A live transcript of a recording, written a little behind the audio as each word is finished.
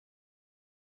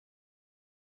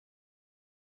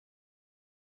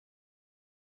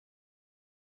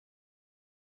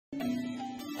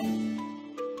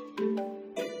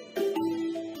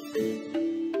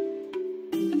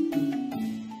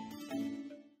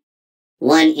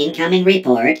XV1 incoming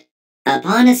report.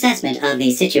 Upon assessment of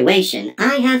the situation,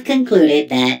 I have concluded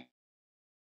that...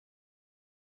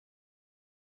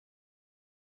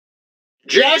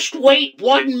 Just wait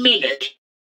 1 minute.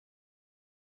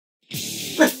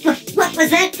 What was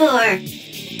that for?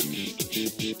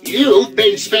 You've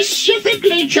been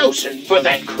specifically chosen for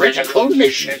that critical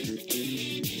mission.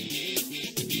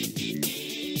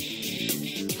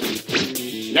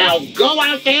 Now go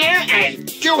out there and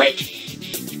do it!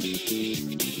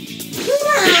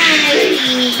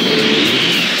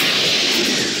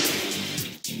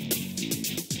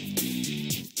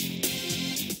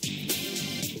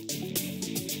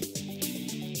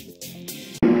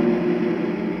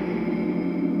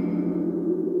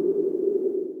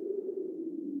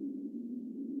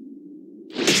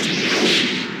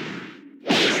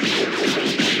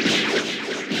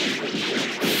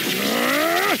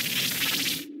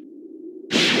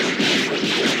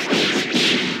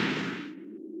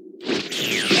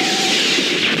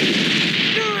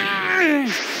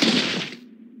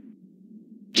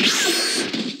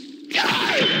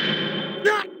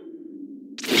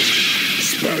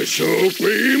 Special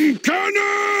beam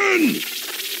cannon!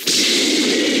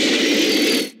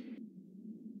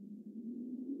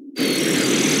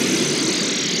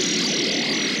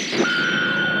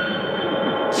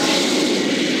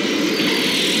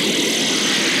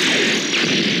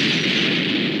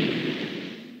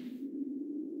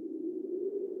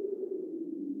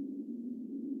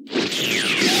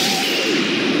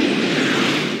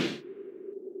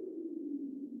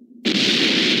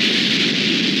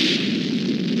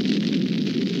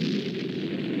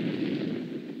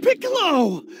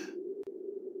 Piccolo!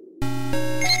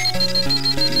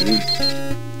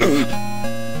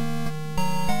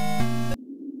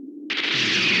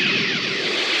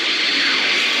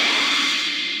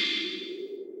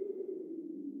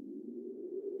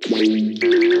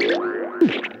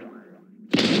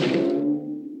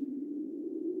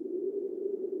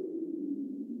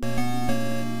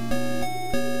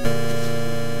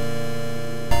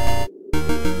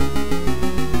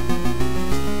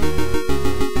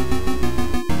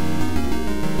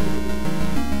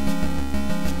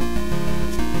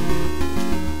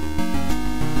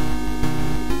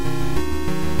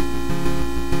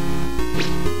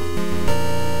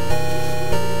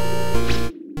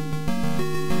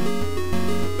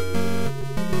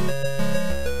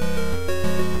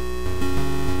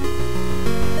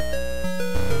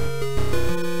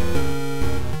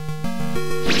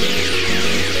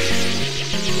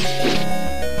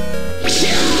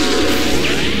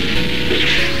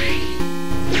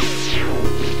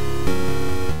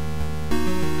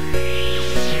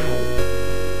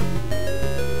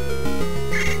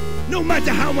 No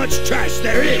matter how much trash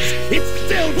there is, it's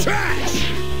still trash!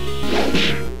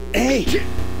 Hey,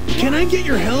 can I get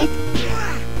your help?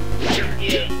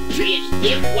 Is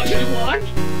this what you want?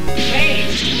 Hey,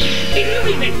 can you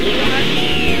even run?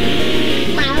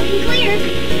 Loud and clear.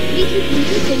 We can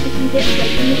easily take a few bits away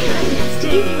from the contest to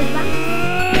give you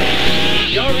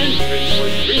advice. Your entrance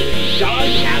was really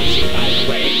darn lousy, by the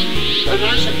way. And I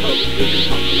suppose we can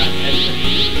talk about that.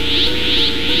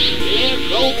 Yeah,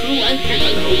 Goku and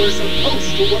Piccolo were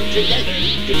supposed to work together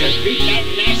to defeat that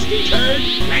nasty turd,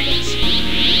 Raditz.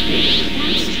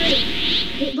 That's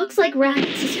true. It looks like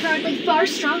Raditz is currently far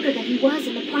stronger than he was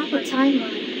in the proper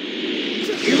timeline.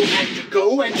 You have to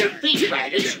go and defeat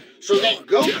Raditz so that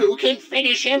Goku can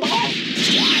finish him off.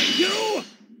 You!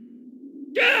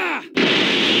 Yeah!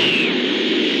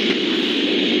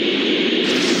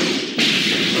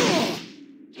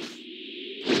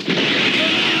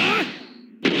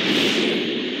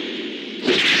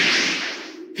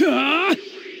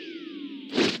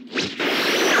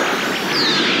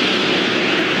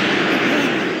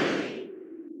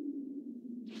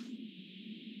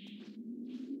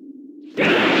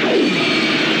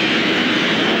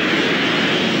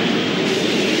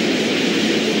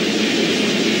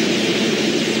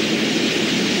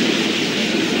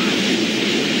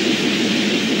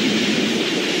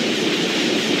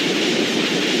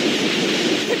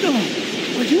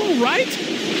 Are you alright?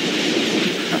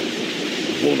 I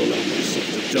won't allow myself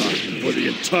to die before the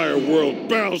entire world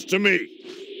bows to me.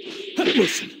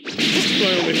 Listen,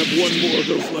 I only have one more of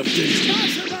those left in you.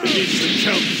 It needs to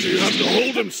count, so you have to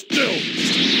hold him still.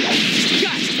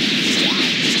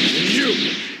 And you,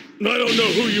 I don't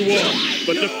know who you are,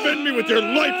 but defend me with your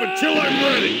life until I'm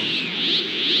ready.